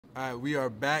All right, we are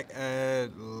back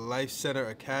at Life Center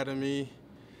Academy.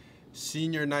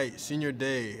 Senior night, senior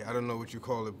day, I don't know what you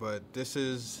call it, but this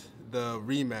is the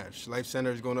rematch. Life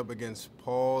Center is going up against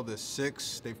Paul the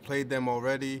Sixth. They've played them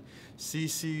already.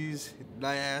 Cece's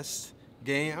last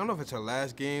game, I don't know if it's her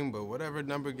last game, but whatever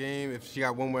number game, if she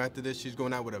got one more after this, she's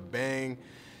going out with a bang.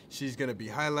 She's going to be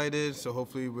highlighted, so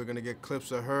hopefully we're going to get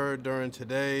clips of her during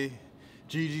today.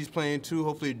 Gigi's playing too.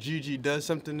 Hopefully Gigi does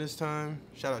something this time.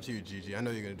 Shout out to you, Gigi. I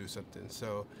know you're going to do something.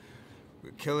 So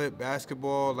we kill it.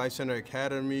 Basketball, Life Center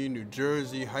Academy, New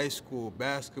Jersey High School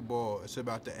basketball. It's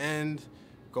about to end.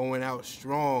 Going out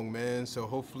strong, man. So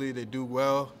hopefully they do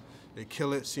well. They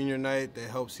kill it senior night. They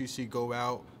help Cece go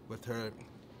out with her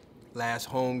last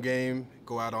home game,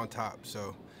 go out on top.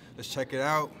 So let's check it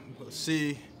out. Let's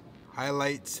see.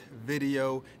 Highlights,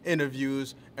 video,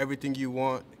 interviews, everything you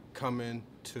want coming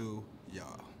to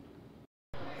y'all.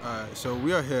 All right, so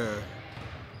we are here.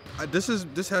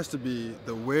 This has to be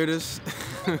the weirdest.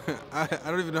 I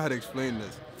don't even know how to explain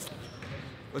this.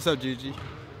 What's up, Gigi?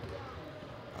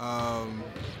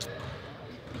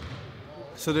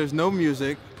 So there's no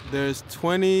music. There's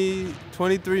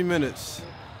 23 minutes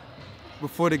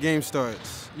before the game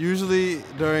starts. Usually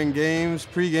during games,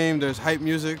 pre-game, there's hype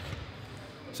music.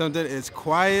 Something, it's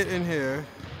quiet in here.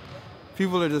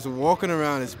 People are just walking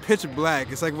around. It's pitch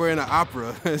black. It's like we're in an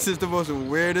opera. It's just the most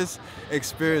weirdest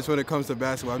experience when it comes to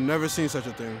basketball. I've never seen such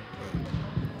a thing. But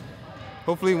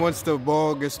hopefully once the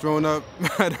ball gets thrown up,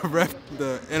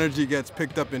 the energy gets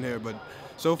picked up in here. But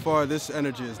so far, this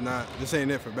energy is not, this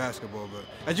ain't it for basketball. But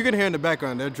as you can hear in the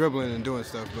background, they're dribbling and doing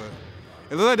stuff. But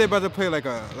it looks like they're about to play like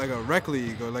a rec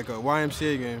league or like a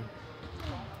YMCA game.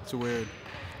 It's weird.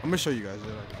 I'm gonna show you guys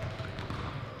that.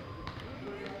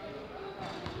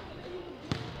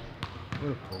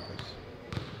 What a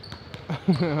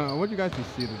focus. I want you guys to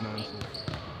see the nonsense.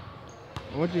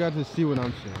 I want you guys to see what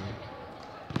I'm saying.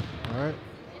 Alright?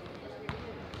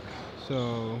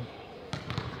 So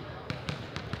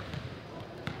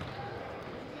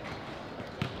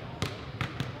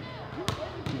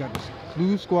you got the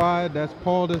blue squad, that's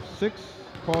Paul the Sixth.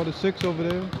 Paul the Sixth over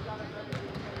there.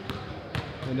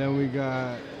 And then we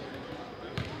got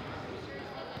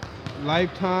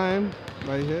Lifetime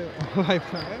right here.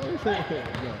 Lifetime.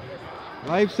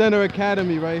 Life Center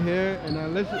Academy right here. And now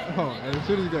listen. Oh, and as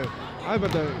soon as you go, I'm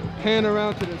about to pan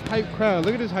around to this hype crowd.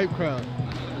 Look at this hype crowd.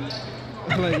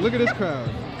 Like, look at this crowd.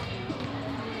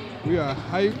 We are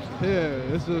hyped here.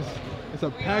 It's a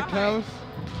packed house.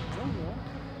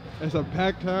 It's a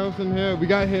packed house in here. We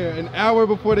got here an hour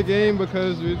before the game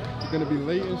because we're gonna be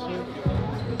late and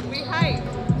shit. We hyped.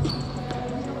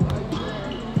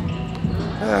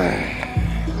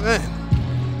 Man,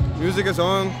 music is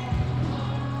on,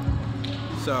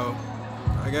 so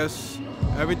I guess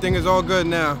everything is all good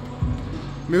now.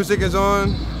 Music is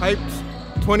on, hyped,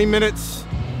 20 minutes,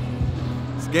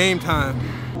 it's game time.